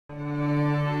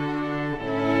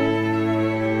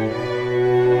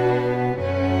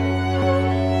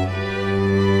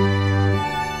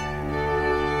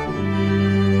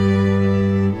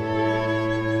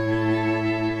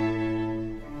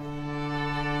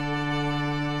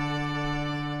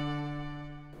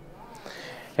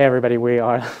Hey everybody, we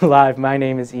are live. My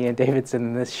name is Ian Davidson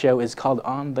and this show is called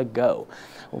On The Go.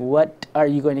 What are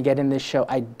you going to get in this show?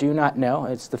 I do not know.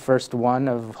 It's the first one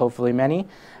of hopefully many.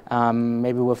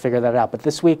 Maybe we'll figure that out. But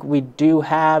this week we do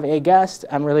have a guest.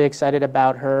 I'm really excited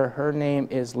about her. Her name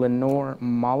is Lenore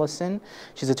Mollison.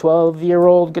 She's a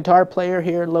 12-year-old guitar player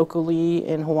here locally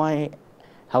in Hawaii.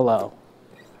 Hello.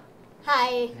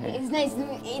 Hi, it's nice to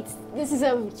meet. This is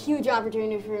a huge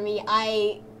opportunity for me.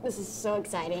 This is so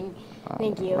exciting.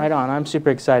 Thank you. Right on. I'm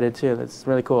super excited too. That's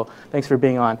really cool. Thanks for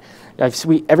being on.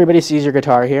 Everybody sees your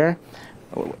guitar here.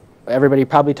 Everybody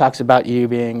probably talks about you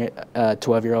being a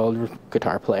 12-year-old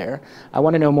guitar player. I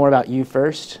want to know more about you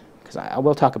first, because I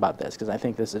will talk about this, because I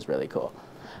think this is really cool.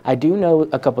 I do know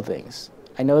a couple things.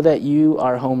 I know that you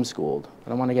are homeschooled,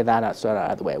 and I want to get that out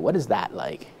of the way. What is that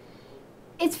like?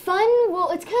 It's fun. Well,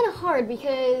 it's kind of hard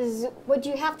because what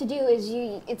you have to do is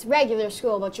it's regular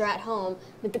school, but you're at home.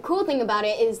 But the cool thing about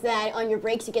it is that on your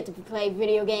breaks you get to play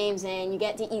video games and you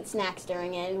get to eat snacks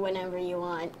during it whenever you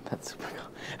want. That's super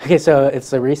cool. Okay, so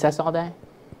it's a recess all day?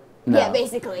 No. Yeah,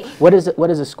 basically. What is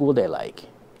a school day like?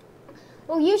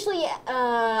 Well, usually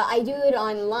I do it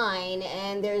online,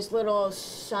 and there's little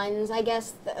suns, I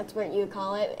guess that's what you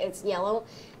call it. It's yellow,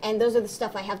 and those are the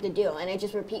stuff I have to do, and I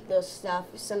just repeat those stuff.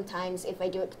 Sometimes if I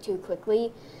do it too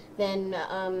quickly, then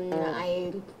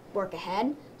I work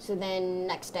ahead, so then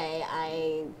next day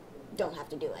I don't have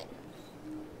to do it.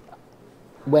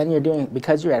 When you're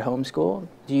because you're at home school,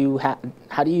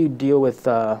 how do you deal with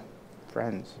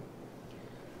friends?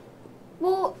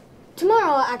 Well,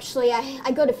 tomorrow, actually, I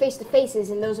go to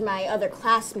face-to-faces, and those are my other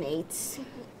classmates.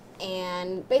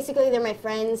 And basically, they're my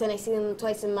friends, and I see them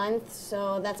twice a month,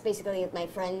 so that's basically my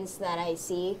friends that I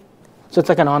see. So it's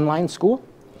like an online school?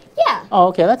 Yeah. Oh,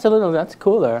 okay, that's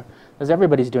cooler. Because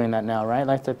everybody's doing that now, right?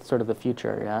 Like that's sort of the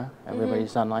future, yeah?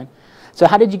 Everybody's online. So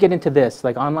how did you get into this?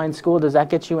 Like online school, does that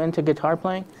get you into guitar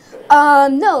playing?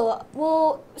 No.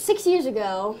 Well, 6 years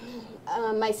ago,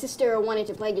 my sister wanted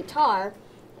to play guitar,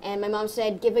 and my mom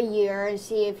said, give a year and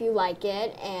see if you like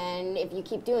it, and if you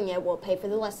keep doing it, we'll pay for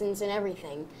the lessons and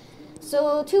everything.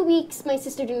 So 2 weeks, my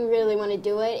sister didn't really want to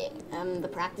do it, the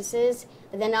practices,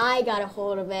 and then I got a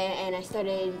hold of it, and I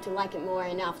started to like it more,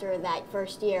 and after that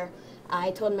first year, I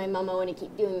told my mom I want to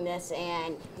keep doing this,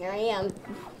 and here I am.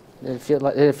 Did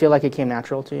it feel like it came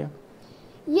natural to you?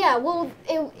 Yeah, well,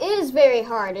 it is very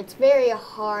hard. It's very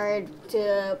hard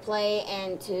to play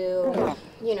and to,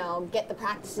 get the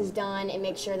practices done and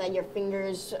make sure that your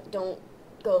fingers don't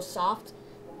go soft.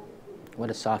 What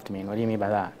does soft mean? What do you mean by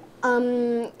that?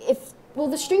 Well,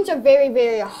 the strings are very,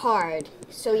 very hard,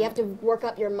 so you have to work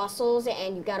up your muscles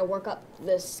and you got to work up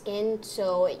the skin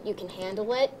so you can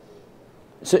handle it.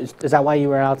 So is that why you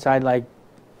were outside, like,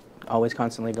 always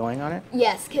constantly going on it?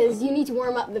 Yes, because you need to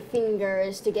warm up the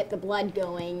fingers to get the blood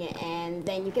going, and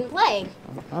then you can play.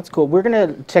 Oh, that's cool. We're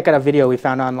going to check out a video we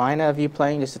found online of you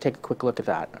playing just to take a quick look at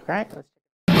that, all right?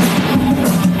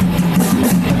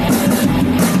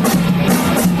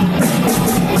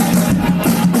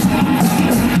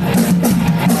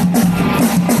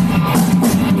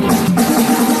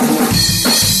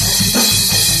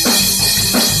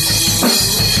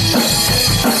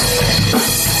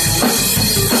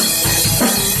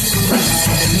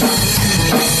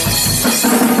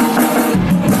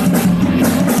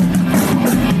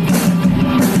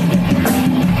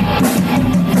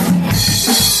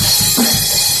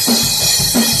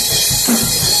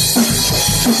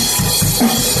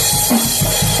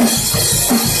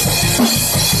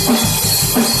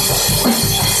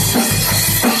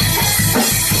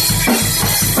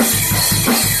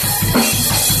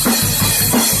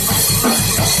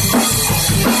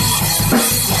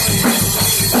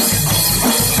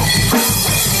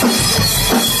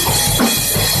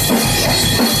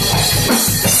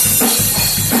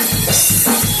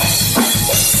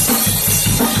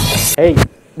 Hey,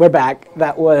 we're back.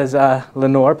 That was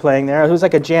Lenore playing there. It was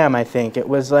like a jam, I think. It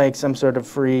was like some sort of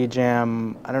free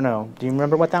jam. I don't know. Do you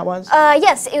remember what that was?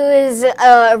 Yes, it was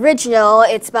original.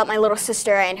 It's about my little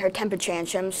sister and her temper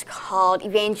tantrums, called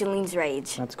Evangeline's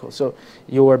Rage. That's cool. So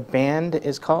your band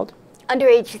is called?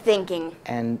 Underage Thinking.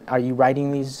 And are you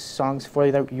writing these songs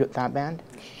for that band?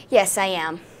 Yes, I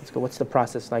am. That's cool. What's the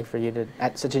process like for you to,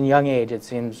 at such a young age, it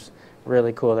seems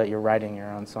really cool that you're writing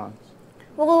your own songs?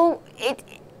 Well,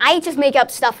 I just make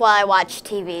up stuff while I watch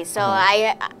TV, so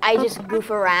I just goof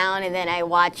around, and then I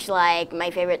watch like my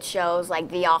favorite shows, like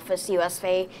The Office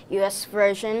US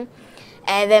version,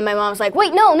 and then my mom's like,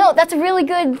 wait, no, that's a really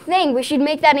good thing, we should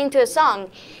make that into a song,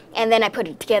 and then I put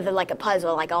it together like a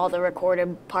puzzle, like all the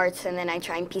recorded parts, and then I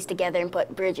try and piece together and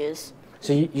put bridges.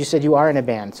 So you said you are in a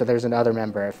band, so there's another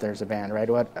member if there's a band, right?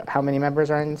 How many members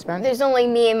are in this band? There's only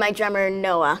me and my drummer,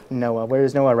 Noah. Noah. Where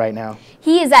is Noah right now?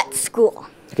 He is at school.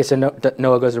 Okay, so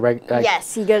Noah goes to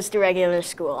yes, he goes to regular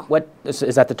school. What is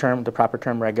that the proper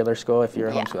term, regular school? If you're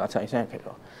Yeah. homeschool, that's how you say it. Okay,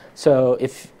 cool. So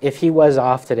if he was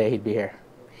off today, he'd be here.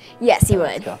 Yes, he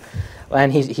would. Cool.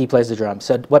 And he plays the drums.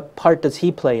 So what part does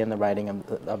he play in the writing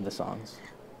of the songs?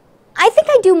 I think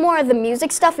I do more of the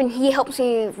music stuff, and he helps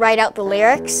me write out the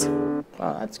lyrics.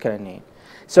 Well, that's kind of neat.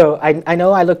 So I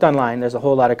know I looked online. There's a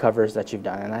whole lot of covers that you've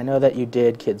done, and I know that you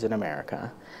did Kids in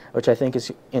America, which I think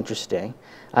is interesting.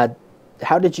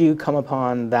 How did you come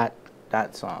upon that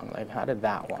song? Like, how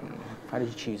did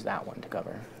you choose that one to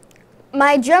cover?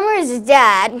 My drummer is his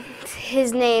dad.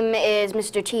 His name is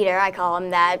Mr. Cheater. I call him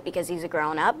that because he's a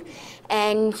grown-up.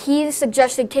 And he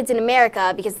suggested Kids in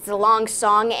America because it's a long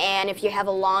song, and if you have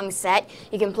a long set,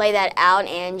 you can play that out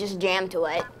and just jam to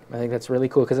it. I think that's really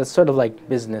cool because it's sort of like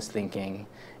business thinking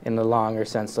in the longer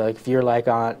sense. Like if you're like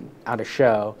at a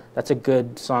show, that's a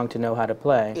good song to know how to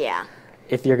play. Yeah.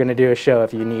 If you're going to do a show,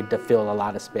 if you need to fill a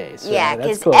lot of space. Yeah,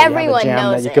 because cool. Everyone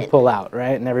knows that you could pull out,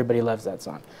 right? And everybody loves that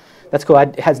song. That's cool.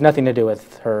 It has nothing to do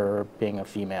with her being a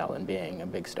female and being a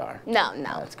big star. No.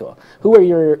 That's cool.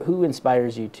 Who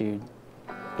inspires you to,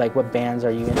 like, what bands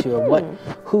are you into, or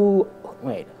who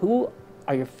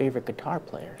are your favorite guitar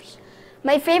players?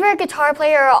 My favorite guitar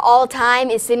player of all time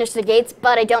is Sinister Gates,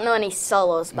 but I don't know any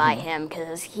solos by him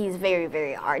because he's very,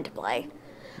 very hard to play.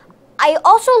 I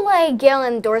also like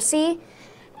Galen Dorsey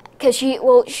because she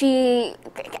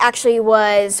actually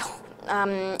was,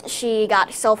 she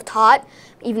got self-taught.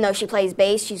 Even though she plays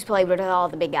bass, she's played with all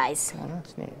the big guys. Oh,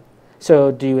 that's neat.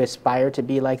 So do you aspire to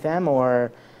be like them,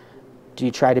 or do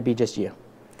you try to be just you?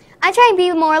 I try and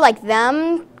be more like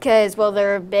them because, well,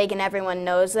 they're big and everyone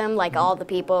knows them, like all the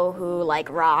people who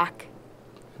like rock.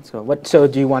 So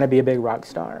do you want to be a big rock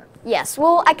star? Yes.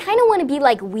 Well, I kind of want to be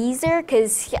like Weezer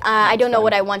because I don't know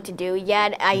what I want to do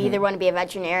yet. I either want to be a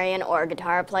veterinarian or a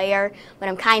guitar player, but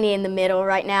I'm kind of in the middle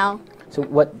right now. So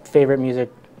what favorite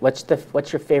music?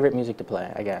 What's your favorite music to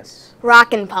play, I guess?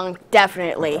 Rock and punk,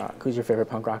 definitely. Rock. Who's your favorite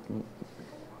punk rock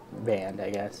band,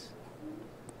 I guess?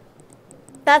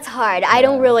 That's hard. I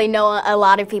don't really know a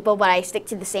lot of people, but I stick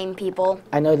to the same people.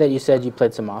 I know that you said you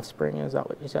played some Offspring. Is that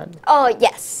what you said? Oh,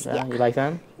 yes. Yeah. You like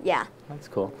them? Yeah. That's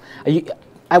cool.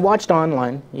 I watched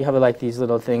online. You have like these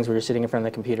little things where you're sitting in front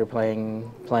of the computer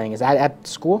playing. Is that at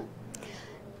school?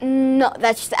 No,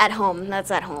 that's just at home.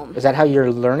 That's at home. Is that how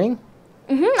you're learning?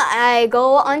 I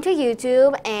go onto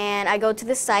YouTube and I go to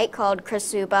the site called Chris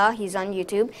Suba. He's on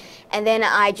YouTube. And then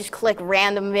I just click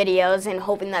random videos and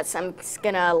hoping that someone's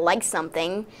gonna like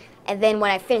something. And then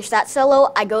when I finish that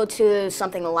solo, I go to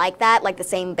something like that, like the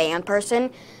same band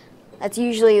person. That's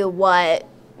usually what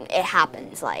it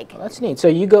happens like. Well, that's neat. So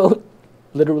you go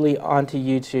literally onto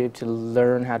YouTube to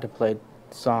learn how to play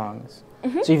songs.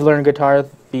 So you've learned guitar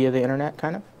via the internet,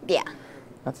 kind of? Yeah.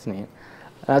 That's neat.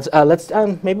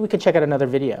 Maybe we could check out another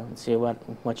video and see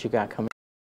what you got coming.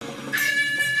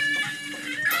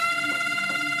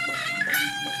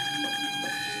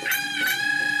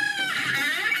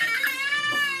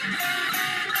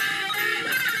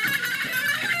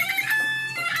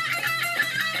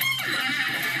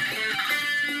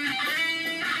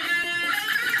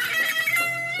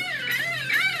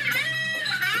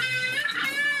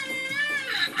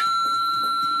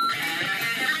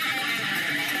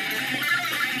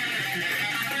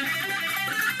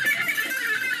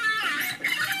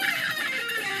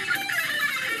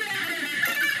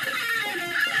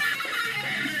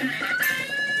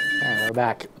 We're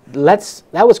back.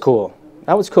 That was cool.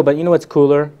 That was cool, but you know what's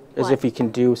cooler? Is What? if you can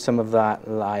do some of that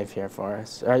live here for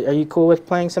us. Are you cool with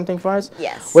playing something for us?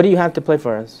 Yes. What do you have to play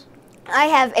for us? I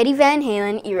have Eddie Van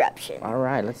Halen, Eruption. All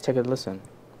right, let's take a listen.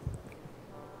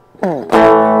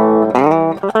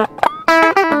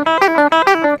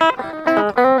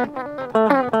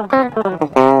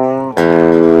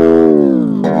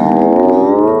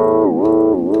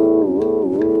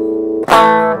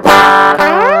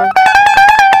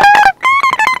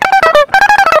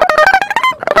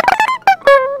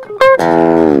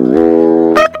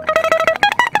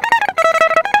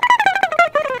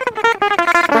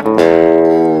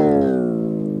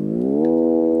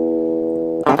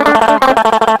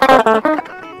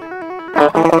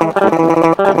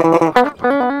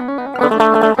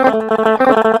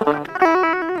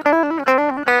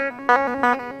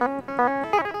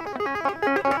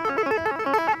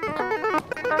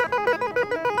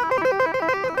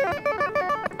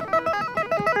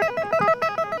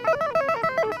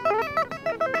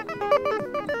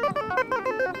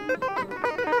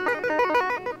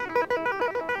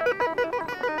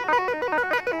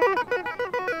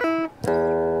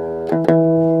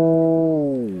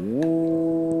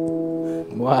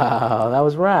 That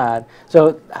was rad.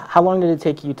 So how long did it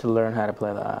take you to learn how to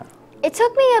play that? It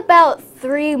took me about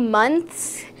 3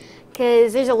 months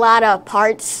because there's a lot of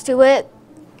parts to it.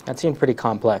 That seemed pretty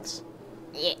complex.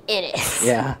 It is.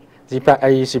 Yeah.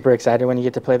 Are you super excited when you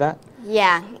get to play that?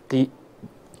 Yeah. Do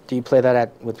you play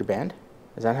that with your band?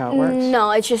 Is that how it works?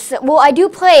 No, it's just, well, I do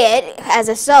play it as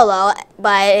a solo,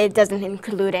 but it doesn't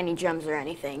include any drums or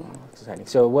anything. Oh, that's exciting.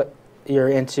 So what, you're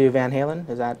into Van Halen?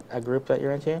 Is that a group that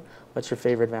you're into? What's your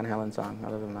favorite Van Halen song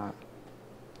other than that?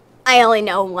 I only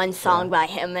know one song by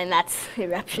him, and that's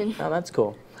Eruption. Oh, that's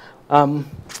cool.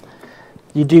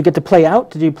 You do get to play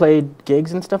out? Did you play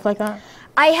gigs and stuff like that?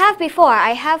 I have before. I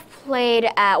have played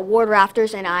at Ward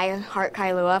Rafters and I Heart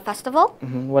Kailua Festival.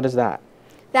 Mm-hmm. What is that?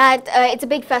 It's a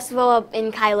big festival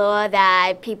in Kailua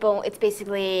that people, it's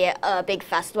basically a big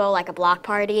festival, like a block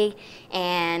party,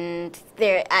 and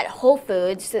they're at Whole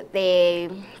Foods. They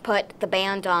put the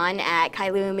band on at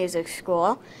Kailua Music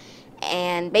School,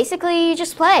 and basically you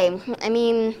just play. I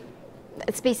mean,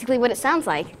 it's basically what it sounds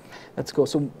like. That's cool.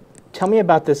 So tell me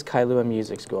about this Kailua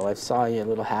Music School. I saw your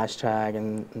little hashtag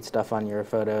and stuff on your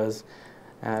photos.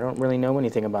 I don't really know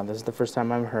anything about this. It's the first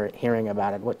time I'm hearing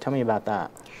about it. Tell me about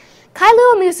that.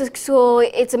 Kailua Music School,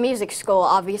 it's a music school,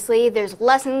 obviously. There's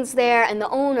lessons there, and the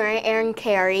owner, Aaron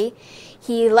Carey,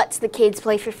 he lets the kids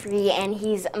play for free, and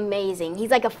he's amazing.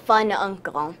 He's like a fun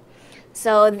uncle.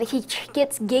 So he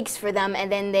gets gigs for them, and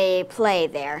then they play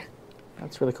there.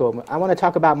 That's really cool. I want to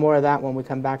talk about more of that when we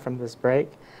come back from this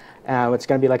break. It's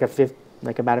going to be like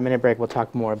about a minute break. We'll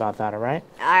talk more about that, all right?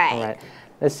 All right. All right.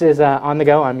 This is On the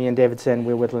Go. I'm Ian Davidson.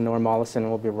 We're with Lenore Mollison,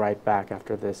 and we'll be right back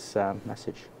after this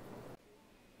message.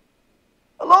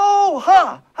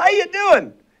 Aloha! How you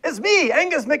doing? It's me,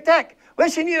 Angus McTech,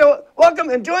 wishing you to welcome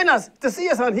and join us to see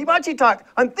us on Hibachi Talk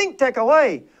on ThinkTech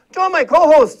Hawaii. Join my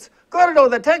co-hosts, Gordo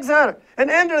the Tech Czar and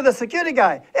Andrew the Security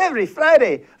Guy, every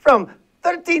Friday from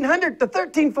 1300 to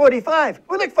 1345.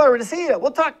 We look forward to seeing you. We'll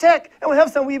talk tech and we'll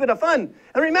have some wee bit of fun.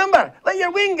 And remember, let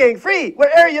your wing gang free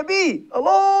wherever you be.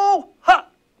 Aloha!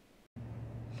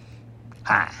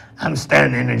 Hi, I'm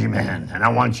Stan Energy Man, and I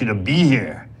want you to be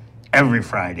here every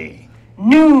Friday.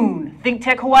 Noon,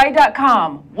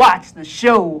 ThinkTechHawaii.com. Watch the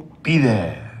show. Be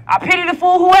there. I pity the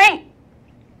fool who ain't.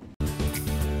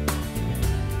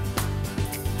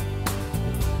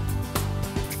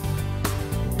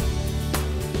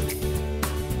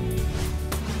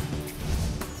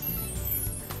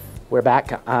 We're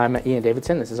back. I'm Ian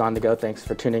Davidson. This is On the Go. Thanks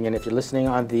for tuning in. If you're listening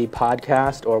on the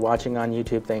podcast or watching on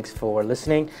YouTube, thanks for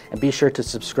listening. And be sure to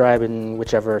subscribe in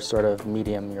whichever sort of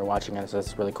medium you're watching us.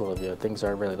 That's really cool of you. Things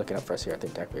are really looking up for us here at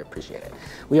ThinkTech. We appreciate it.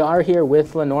 We are here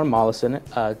with Lenore Mollison,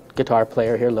 a guitar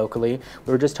player here locally.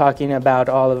 We were just talking about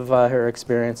all of her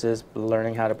experiences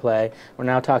learning how to play. We're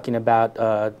now talking about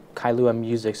Kailua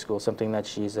Music School, something that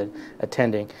she's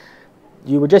attending.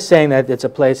 You were just saying that it's a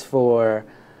place for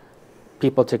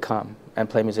people to come and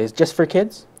play music. Is it just for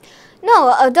kids?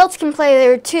 No, adults can play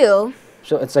there too.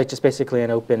 So it's like just basically an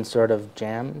open sort of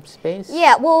jam space?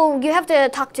 Yeah, well, you have to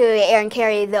talk to Aaron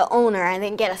Carey, the owner, and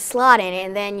then get a slot in it,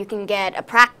 and then you can get a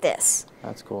practice.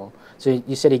 That's cool. So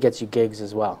you said he gets you gigs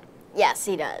as well? Yes,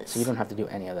 he does. So you don't have to do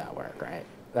any of that work, right?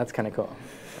 That's kind of cool.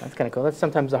 That's kind of cool. That's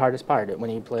sometimes the hardest part when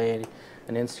you play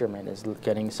an instrument, is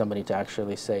getting somebody to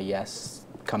actually say, yes,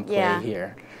 come play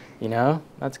here. You know,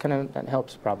 that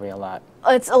helps probably a lot.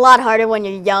 It's a lot harder when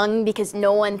you're young because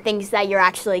no one thinks that you're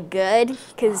actually good.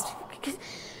 Because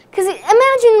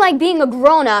imagine like being a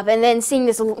grown-up and then seeing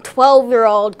this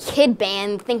 12-year-old kid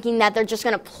band thinking that they're just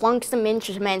going to plunk some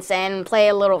instruments and play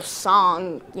a little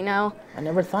song, you know? I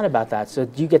never thought about that. So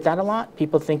do you get that a lot?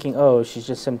 People thinking, oh, she's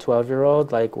just some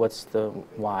 12-year-old? Like, what's the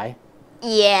why?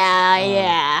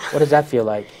 Yeah. What does that feel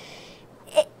like?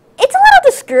 It's a little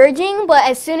discouraging, but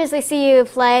as soon as they see you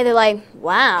play, they're like,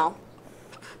 wow.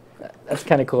 That's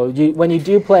kind of cool. When you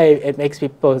do play, it makes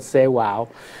people say, wow.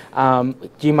 Do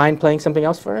you mind playing something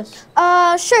else for us?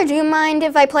 Sure. Do you mind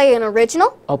if I play an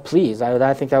original? Oh, please.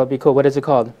 I think that would be cool. What is it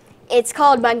called? It's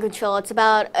called Mind Control. It's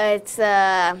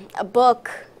a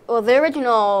book. Well, the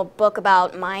original book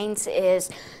about minds is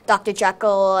Dr.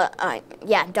 Jekyll,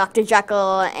 Dr.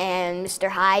 Jekyll and Mr.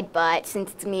 Hyde, but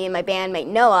since it's me and my bandmate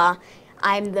Noah,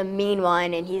 I'm the mean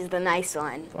one and he's the nice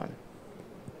one. Fun.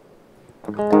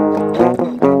 He's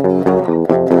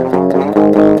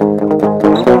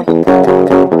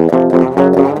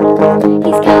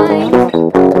kind,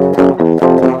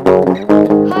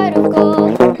 heart of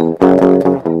gold,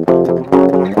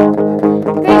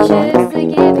 graciously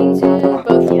giving to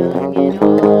both young and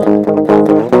old.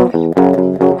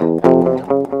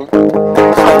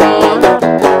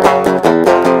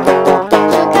 Sweet,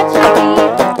 she'll cut your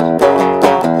teeth,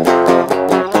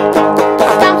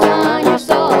 stomps on your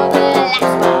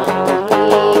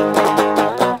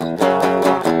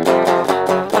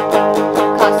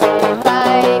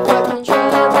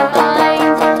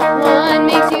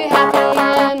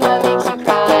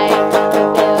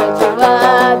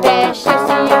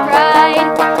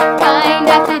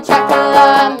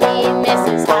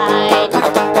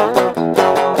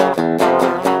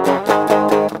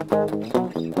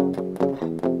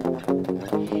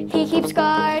Coast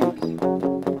Guard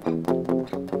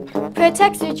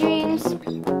protects their dreams,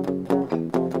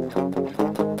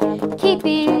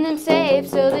 keeping them safe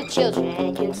so the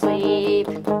children can sleep.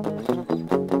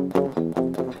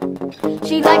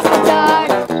 She likes the dark,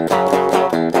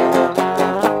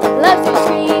 loves her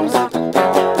screams.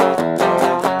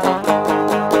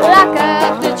 Lock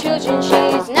up the children,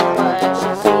 she's not what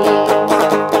she seems.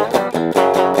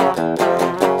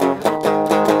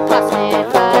 Toss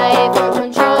and fight for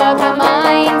control of the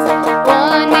minds.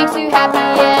 One makes you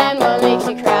happy and one makes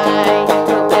you cry.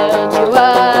 Will build you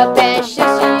up and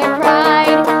shush your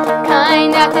pride.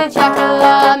 Kind Dr.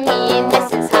 Jekyll, mean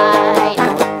Mrs. Hyde.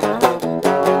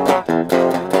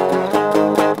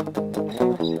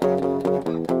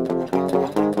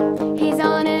 He's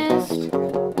honest,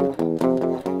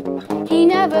 he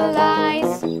never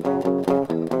lies,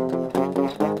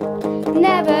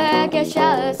 never gets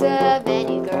jealous of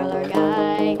any girl or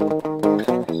guy.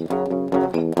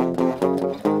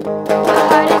 Her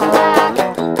heart is black,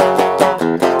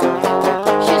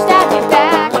 she'll stab you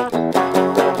back,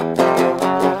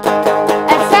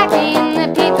 attacking the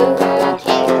people who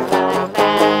can't fight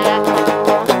back.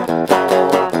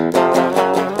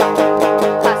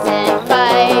 Toss and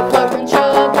fight for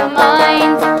control of the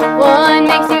mind. One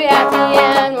makes you happy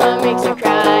and one makes you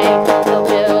cry. They'll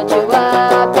build you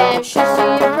up and shush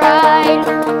your pride.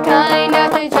 Kind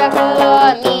Dr. Jekyll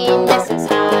or mean Mrs.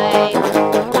 Hyde.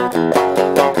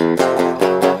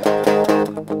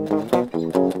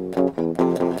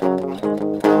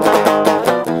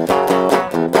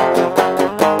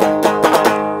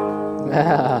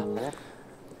 Yeah,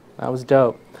 that was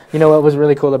dope. You know what was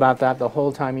really cool about that? The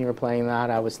whole time you were playing that,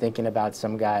 I was thinking about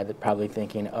some guy that probably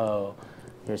thinking, oh,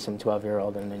 you're some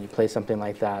 12-year-old, and then you play something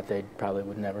like that, they probably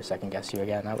would never second guess you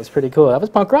again. That was pretty cool. That was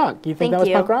punk rock. You think Thank that was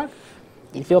you. punk rock?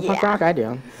 You feel punk Yeah. rock? I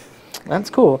do. That's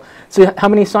cool. So how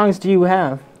many songs do you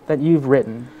have that you've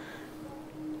written?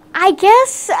 I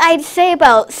guess I'd say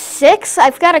about 6.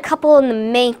 I've got a couple in the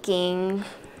making,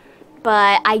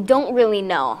 but I don't really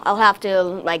know. I'll have to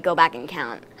like go back and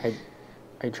count.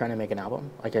 Are you trying to make an album?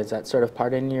 Like, is that sort of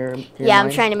part in your Yeah, I'm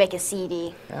mind? trying to make a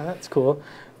CD. Yeah, that's cool.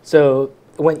 So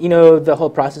when you know the whole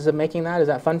process of making that, is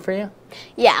that fun for you?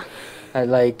 Yeah.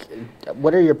 Like,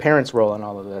 what are your parents' role in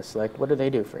all of this? Like, what do they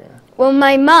do for you? Well,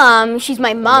 my mom, she's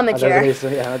my Oh,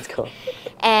 momager, yeah, that's cool.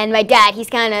 and my dad, he's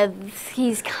kind of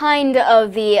the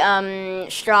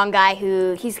strong guy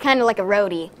he's kind of like a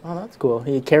roadie. Oh, that's cool.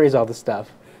 He carries all the stuff.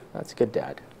 That's a good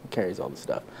dad. He carries all the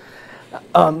stuff.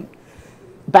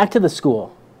 Back to the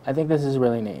school. I think this is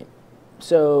really neat.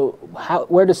 So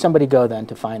where does somebody go then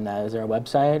to find that? Is there a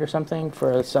website or something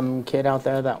for some kid out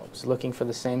there that was looking for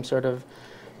the same sort of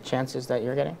chances that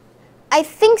you're getting? I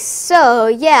think so,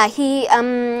 yeah. He,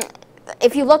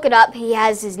 if you look it up, he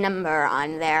has his number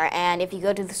on there, and if you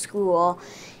go to the school,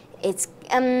 it's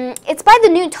by the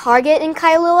new Target in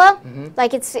Kailua.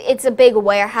 Like, it's a big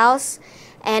warehouse.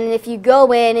 And if you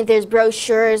go in, there's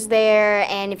brochures there,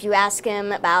 and if you ask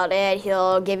him about it,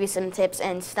 he'll give you some tips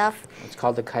and stuff. It's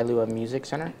called the Kailua Music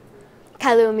Center?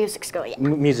 Kailua Music School, yeah.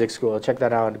 Music School. Check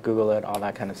that out, Google it, all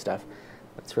that kind of stuff.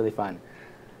 That's really fun.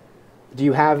 Do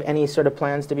you have any sort of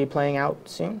plans to be playing out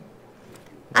soon?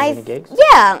 Any gigs?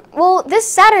 Yeah, well, this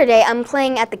Saturday I'm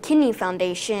playing at the Kidney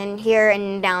Foundation here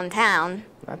in downtown.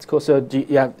 That's cool. So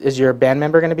is your band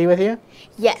member going to be with you?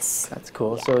 Yes. That's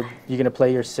cool. Yeah. So you're going to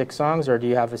play your 6 songs, or do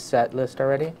you have a set list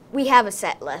already? We have a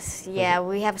set list. Yeah,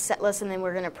 we have a set list, and then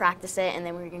we're going to practice it, and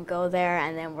then we're going to go there,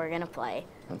 and then we're going to play.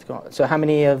 That's cool. So how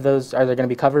many of those, are there going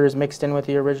to be covers mixed in with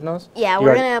the originals? Yeah,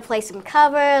 we're going to play some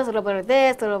covers, a little bit of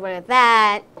this, a little bit of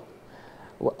that.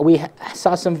 We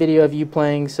saw some video of you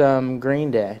playing some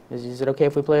Green Day. Is it okay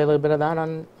if we play a little bit of that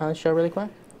on the show really quick?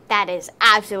 That is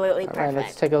absolutely All perfect. right,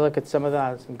 let's take a look at some of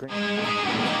that. Some Green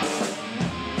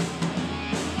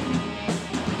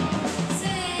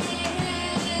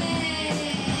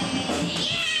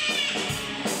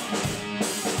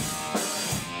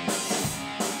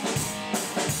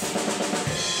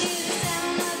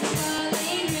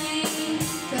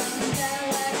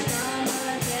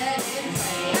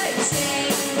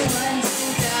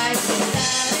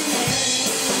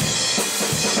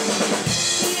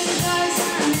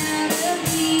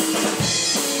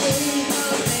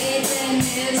Faith in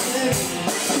his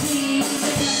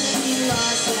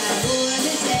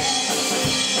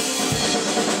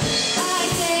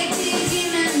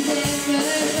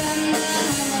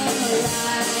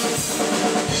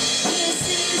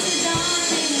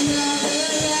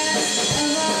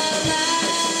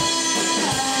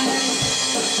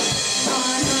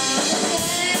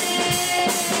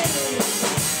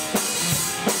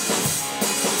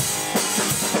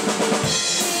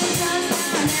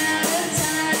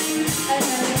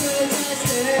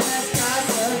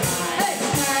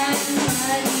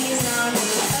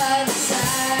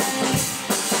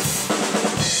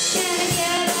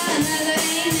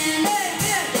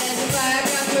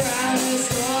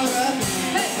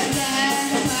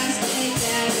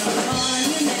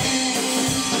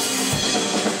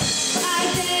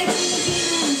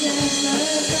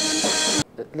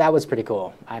that was pretty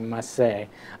cool, I must say.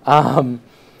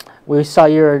 We saw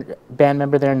your band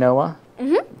member there, Noah,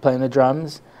 playing the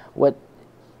drums.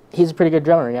 He's a pretty good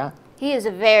drummer, yeah? He is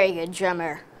a very good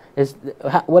drummer.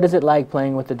 What is it like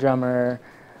playing with the drummer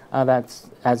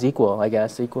that's as equal, I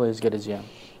guess, equally as good as you?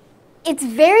 It's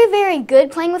very, very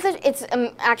good playing with it. It's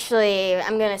actually,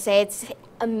 I'm going to say it's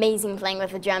amazing playing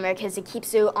with a drummer because it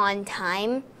keeps you on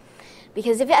time.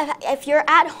 Because if you're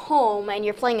at home and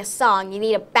you're playing a song, you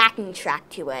need a backing track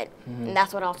to it. And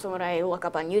that's what I look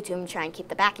up on YouTube and try and keep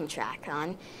the backing track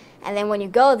on. And then when you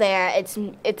go there, it's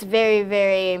very,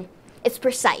 very, it's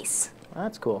precise. Well,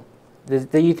 that's cool.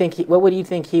 What would you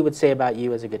think he would say about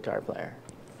you as a guitar player?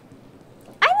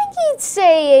 I think he'd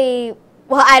say,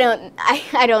 well, I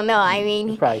don't know. I mean,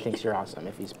 he probably thinks you're awesome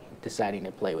if he's deciding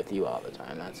to play with you all the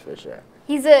time. That's for sure.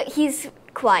 He's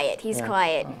quiet. He's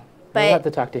quiet. Oh. But We'll have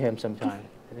to talk to him sometime.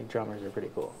 I think drummers are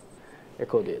pretty cool. They're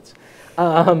cool dudes.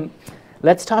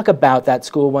 Let's talk about that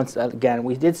school once again.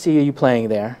 We did see you playing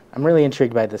there. I'm really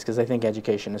intrigued by this because I think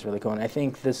education is really cool. And I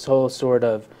think this whole sort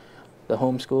of the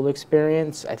homeschool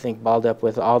experience, I think balled up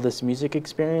with all this music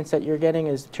experience that you're getting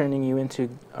is turning you into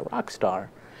a rock star.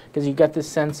 Because you got this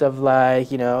sense of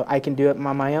like, you know, I can do it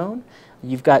on my own.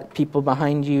 You've got people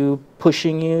behind you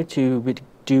pushing you to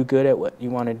do good at what you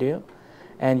want to do.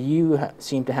 And you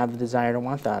seem to have the desire to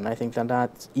want that. And I think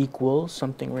that equals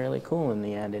something really cool in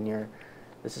the end. And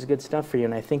this is good stuff for you.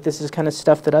 And I think this is kind of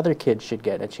stuff that other kids should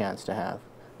get a chance to have.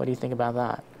 What do you think about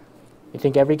that? You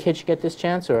think every kid should get this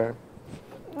chance, or?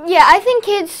 Yeah, I think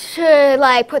kids should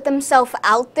like put themselves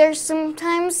out there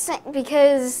sometimes,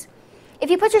 because if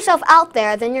you put yourself out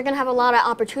there, then you're going to have a lot of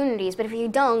opportunities. But if you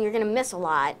don't, you're going to miss a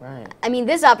lot. Right. I mean,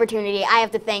 this opportunity, I have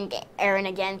to thank Aaron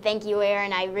again. Thank you,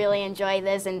 Aaron. I really enjoy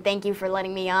this, and thank you for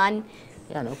letting me on.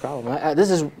 Yeah, no problem. This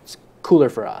is cooler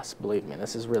for us, believe me.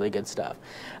 This is really good stuff.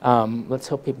 Let's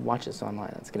hope people watch this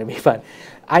online. It's going to be fun.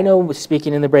 I know,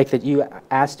 speaking in the break, that you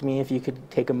asked me if you could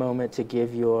take a moment to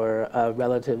give your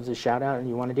relatives a shout-out, and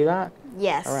you want to do that?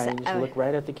 Yes. All right, you just look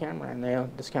right at the camera, and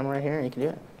this camera right here, and you can do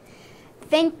it.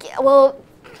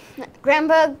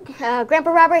 Grandpa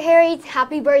Robert Harry,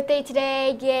 happy birthday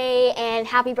today, yay, and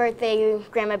happy birthday,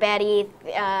 Grandma Betty,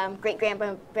 great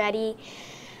Grandma Betty,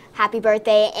 happy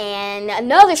birthday, and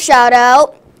another shout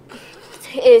out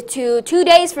is to 2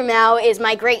 days from now is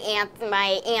my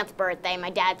aunt's birthday, my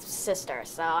dad's sister,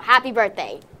 so happy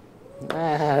birthday.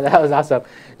 That was awesome.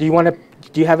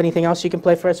 Do you have anything else you can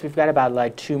play for us? We've got about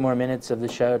like 2 more minutes of the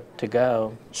show to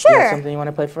go. Sure. Do you have something you want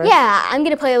to play for us? Yeah, I'm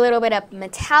going to play a little bit of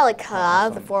Metallica,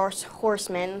 awesome. The Four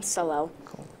Horsemen solo.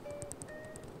 Cool.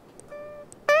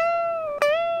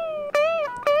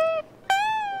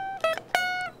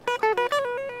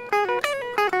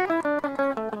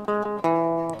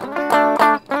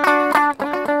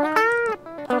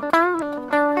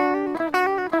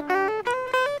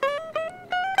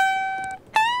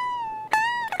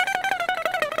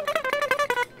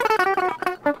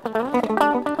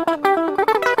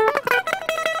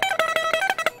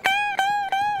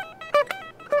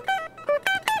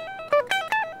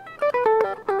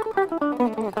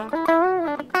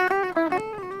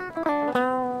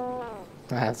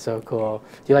 That's so cool. Do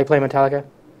you like playing Metallica?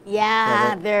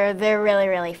 Yeah, they're really,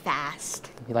 really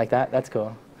fast. You like that? That's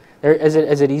cool. Is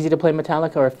it easy to play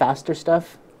Metallica or faster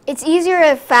stuff? It's easier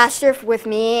and faster with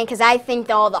me because I think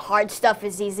all the hard stuff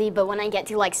is easy, but when I get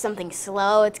to like something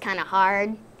slow, it's kind of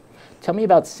hard. Tell me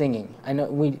about singing. I know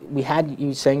we had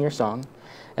you sang your song,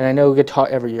 and I know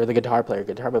you're the guitar player,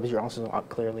 but you're also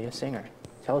clearly a singer.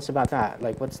 Tell us about that.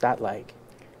 Like, what's that like?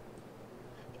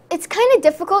 It's kind of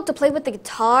difficult to play with the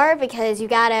guitar because you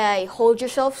gotta hold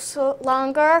yourself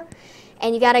longer,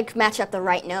 and you gotta match up the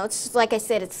right notes. Like I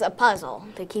said, it's a puzzle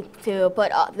to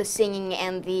put the singing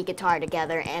and the guitar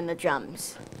together and the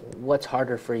drums. What's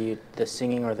harder for you, the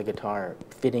singing or the guitar,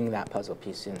 fitting that puzzle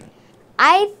piece in?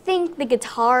 I think the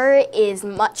guitar is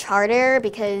much harder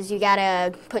because you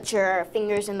gotta put your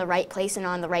fingers in the right place and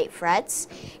on the right frets.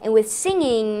 And with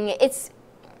singing,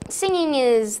 singing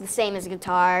is the same as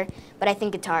guitar, but I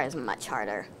think guitar is much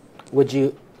harder.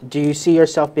 Do you see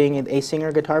yourself being a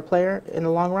singer-guitar player in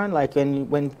the long run? Like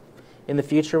in the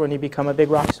future, when you become a big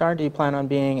rock star, do you plan on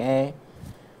being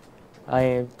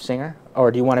a singer, or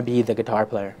do you want to be the guitar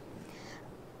player?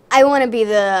 I want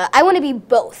to be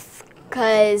both,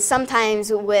 because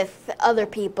sometimes with other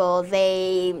people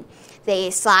they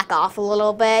slack off a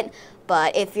little bit,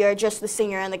 but if you're just the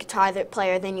singer and the guitar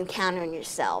player, then you count on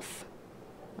yourself.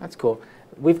 That's cool.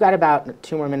 We've got about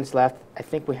 2 more minutes left. I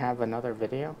think we have another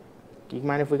video. Do you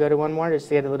mind if we go to one more just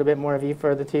to get a little bit more of you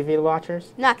for the TV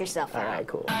watchers? Knock yourself out. All right,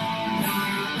 cool.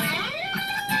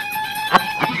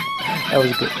 That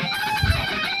was good.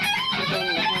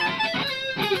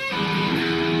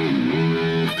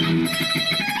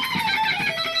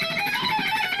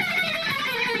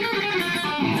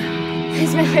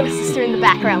 There's my little sister in the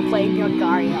background playing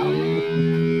Gario.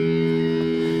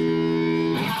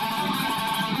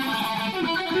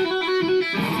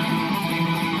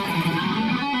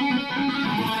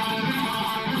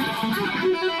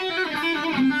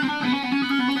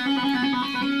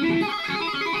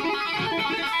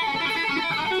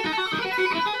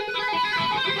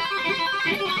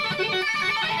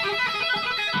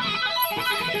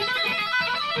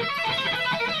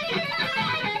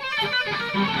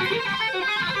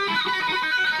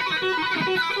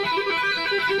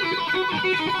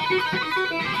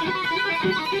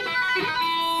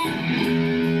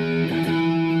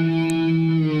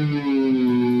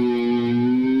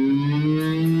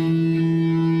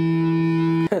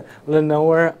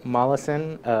 Lenore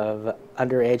Mollison of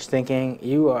Underage Thinking,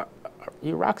 you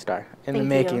rock star in the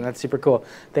making. you. That's super cool.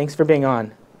 Thanks for being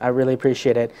on. I really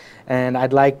appreciate it. And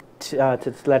I'd like to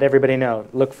let everybody know,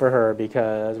 look for her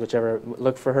because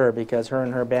her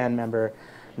and her band member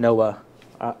Noah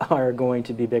are going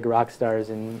to be big rock stars,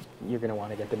 and you're going to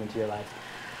want to get them into your life.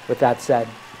 With that said,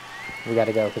 we got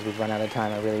to go because we've run out of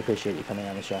time. I really appreciate you coming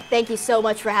on the show. Thank you so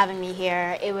much for having me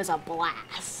here. It was a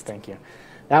blast. Thank you.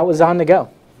 That was On the Go.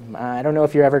 I don't know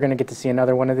if you're ever going to get to see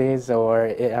another one of these or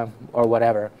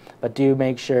whatever, but do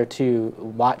make sure to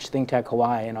watch ThinkTech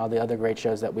Hawaii and all the other great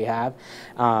shows that we have.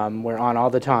 We're on all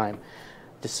the time.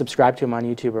 Just subscribe to them on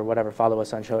YouTube or whatever. Follow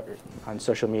us on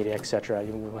social media, etc.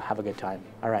 We'll have a good time.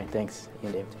 All right, thanks,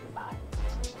 Ian Davidson. Bye.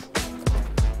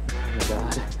 Oh my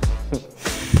God.